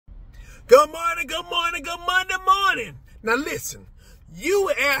Good morning, good morning, good Monday morning. Now listen, you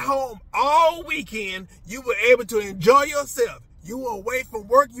were at home all weekend. You were able to enjoy yourself. You were away from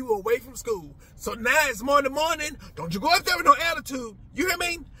work. You were away from school. So now it's Monday morning. Don't you go up there with no attitude. You hear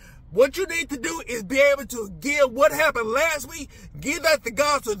me? What you need to do is be able to give what happened last week. Give that to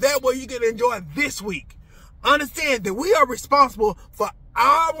God so that way you can enjoy this week. Understand that we are responsible for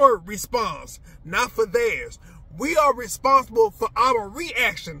our response, not for theirs. We are responsible for our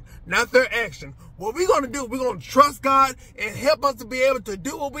reaction, not their action. What we're going to do, we're going to trust God and help us to be able to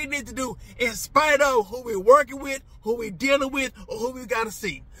do what we need to do in spite of who we're working with, who we're dealing with, or who we got to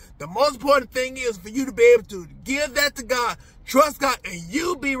see. The most important thing is for you to be able to give that to God, trust God, and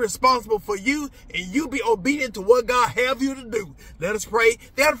you be responsible for you, and you be obedient to what God have you to do. Let us pray.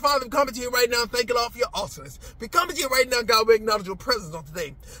 Dear Father, we coming to you right now. Thank you, Lord, for your awesomeness. We coming to you right now, God. We acknowledge your presence on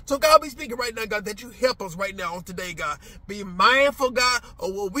today. So, God, we speaking right now, God, that you help us right now on today, God. Be mindful, God,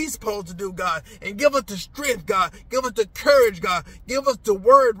 of what we supposed to do, God, and give us the strength, God. Give us the courage, God. Give us the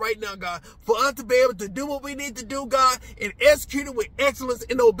word right now, God, for us to be able to do what we need to do, God, and execute it with excellence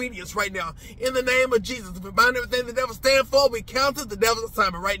and obedience right now. In the name of Jesus, we bind everything the devil stand for. We counter the devil's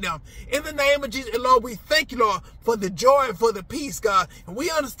assignment right now. In the name of Jesus, and Lord, we thank you, Lord, for the joy and for the peace, God. And we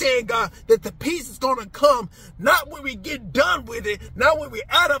understand, God, that the peace is going to come not when we get done with it, not when we're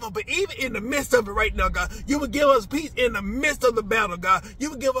out of it, but even in the midst of it right now, God. You will give us peace in the midst of the battle, God.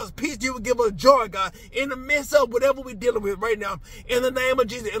 You will give us peace. You will give us joy, God, in the midst of whatever we're dealing with right now. In the name of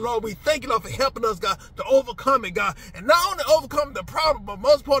Jesus, and Lord, we thank you, Lord, for helping us, God, to overcome it, God. And not only overcome the problem, but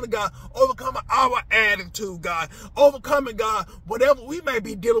most important, God, overcoming our attitude, God. Overcoming, God, whatever we may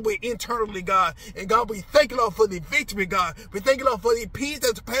be dealing with internally, God. And God, we thank you, Lord, for the victory, God. We thank you, Lord, for the peace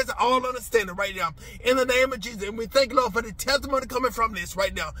that surpasses all understanding right now. In the name of Jesus. And we thank you, Lord, for the testimony coming from this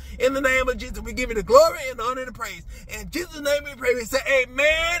right now. In the name of Jesus, we give you the glory and the honor and the praise. In Jesus' name we pray. We say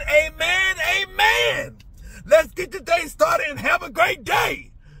amen, amen, amen. Let's get the day started and have a great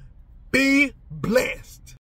day. Be blessed.